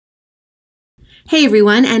Hey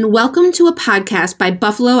everyone, and welcome to a podcast by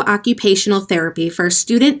Buffalo Occupational Therapy for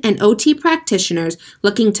student and OT practitioners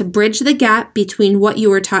looking to bridge the gap between what you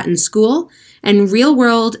were taught in school and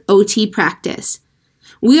real-world OT practice.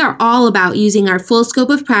 We are all about using our full scope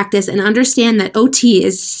of practice and understand that OT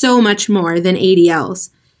is so much more than ADLs.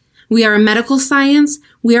 We are a medical science,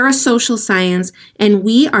 we are a social science, and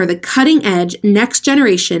we are the cutting-edge next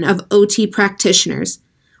generation of OT practitioners.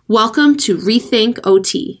 Welcome to Rethink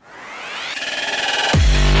OT.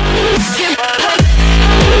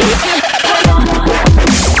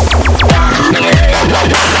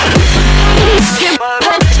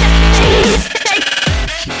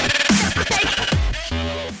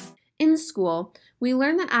 In school, we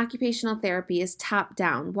learn that occupational therapy is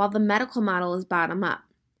top-down while the medical model is bottom-up.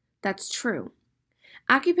 That's true.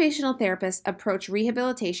 Occupational therapists approach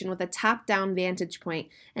rehabilitation with a top-down vantage point,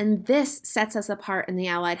 and this sets us apart in the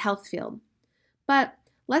allied health field. But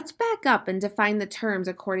let's back up and define the terms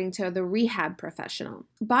according to the rehab professional.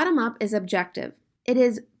 Bottom-up is objective. It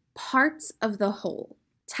is parts of the whole.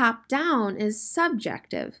 Top-down is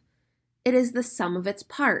subjective. It is the sum of its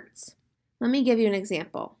parts. Let me give you an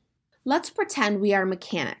example. Let's pretend we are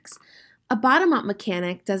mechanics. A bottom-up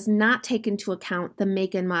mechanic does not take into account the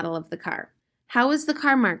make and model of the car. How is the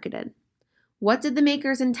car marketed? What did the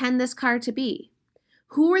makers intend this car to be?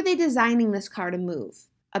 Who are they designing this car to move?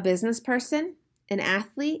 A business person? An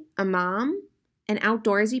athlete? A mom? An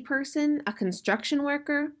outdoorsy person? A construction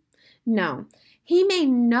worker? No. He may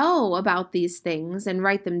know about these things and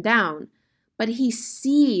write them down, but he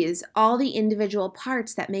sees all the individual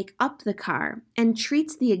parts that make up the car and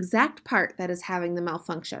treats the exact part that is having the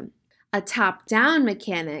malfunction. A top-down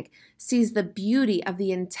mechanic sees the beauty of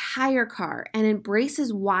the entire car and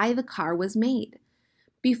embraces why the car was made.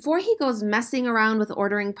 Before he goes messing around with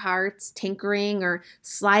ordering parts, tinkering, or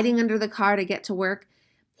sliding under the car to get to work,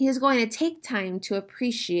 he is going to take time to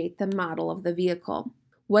appreciate the model of the vehicle,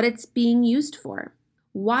 what it's being used for,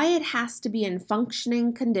 why it has to be in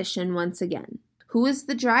functioning condition once again, who is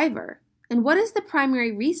the driver, and what is the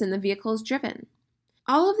primary reason the vehicle is driven.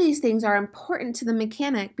 All of these things are important to the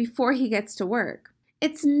mechanic before he gets to work.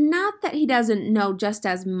 It's not that he doesn't know just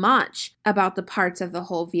as much about the parts of the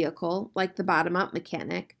whole vehicle, like the bottom-up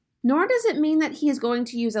mechanic, nor does it mean that he is going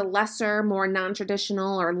to use a lesser, more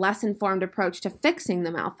non-traditional, or less informed approach to fixing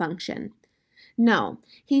the malfunction. No,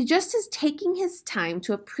 he just is taking his time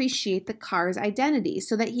to appreciate the car's identity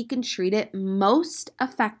so that he can treat it most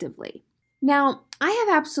effectively. Now, I have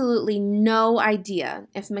absolutely no idea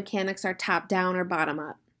if mechanics are top-down or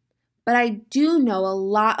bottom-up, but I do know a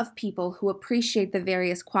lot of people who appreciate the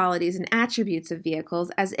various qualities and attributes of vehicles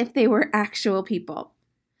as if they were actual people.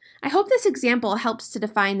 I hope this example helps to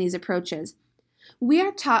define these approaches. We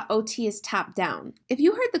are taught OT is top-down. If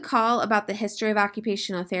you heard the call about the history of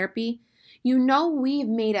occupational therapy, you know we've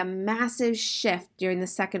made a massive shift during the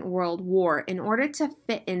Second World War in order to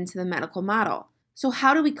fit into the medical model. So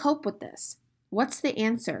how do we cope with this? What's the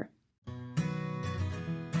answer?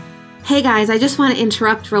 Hey guys, I just want to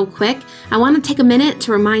interrupt real quick. I want to take a minute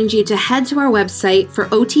to remind you to head to our website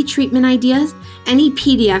for OT treatment ideas, any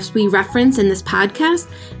PDFs we reference in this podcast,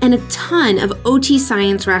 and a ton of OT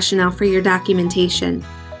science rationale for your documentation.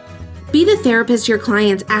 Be the therapist your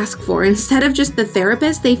clients ask for instead of just the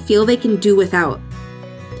therapist they feel they can do without.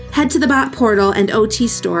 Head to the BOT portal and OT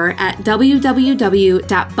store at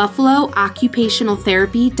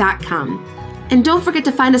www.buffalooccupationaltherapy.com. And don't forget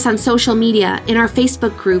to find us on social media in our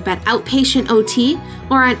Facebook group at Outpatient OT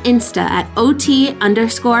or on Insta at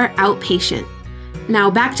OT_outpatient.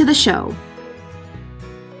 Now back to the show.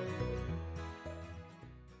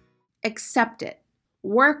 Accept it.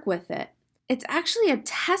 Work with it. It's actually a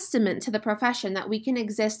testament to the profession that we can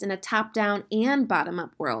exist in a top-down and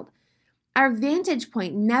bottom-up world. Our vantage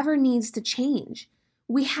point never needs to change.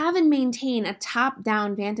 We have and maintain a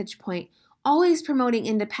top-down vantage point, always promoting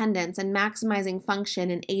independence and maximizing function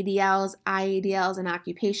in ADLs, IADLs, and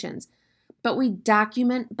occupations, but we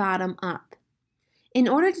document bottom-up. In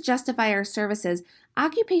order to justify our services,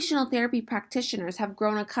 occupational therapy practitioners have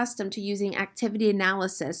grown accustomed to using activity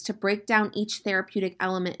analysis to break down each therapeutic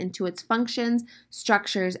element into its functions,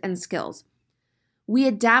 structures, and skills. We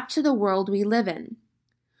adapt to the world we live in.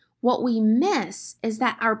 What we miss is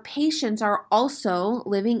that our patients are also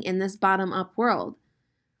living in this bottom-up world.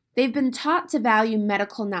 They've been taught to value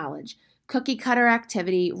medical knowledge, cookie-cutter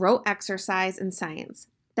activity, rote exercise, and science.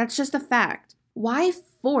 That's just a fact. Why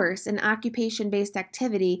force an occupation-based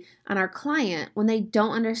activity on our client when they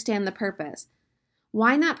don't understand the purpose?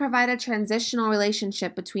 Why not provide a transitional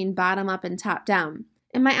relationship between bottom-up and top-down?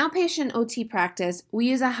 In my outpatient OT practice, we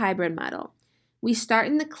use a hybrid model. We start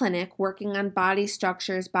in the clinic working on body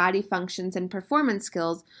structures, body functions, and performance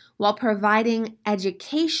skills while providing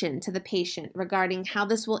education to the patient regarding how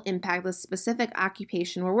this will impact the specific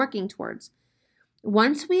occupation we're working towards.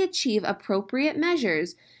 Once we achieve appropriate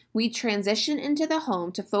measures, we transition into the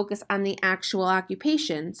home to focus on the actual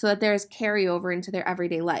occupation so that there is carryover into their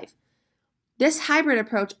everyday life. This hybrid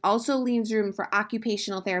approach also leaves room for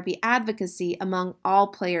occupational therapy advocacy among all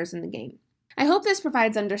players in the game. I hope this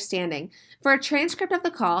provides understanding. For a transcript of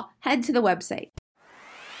the call, head to the website.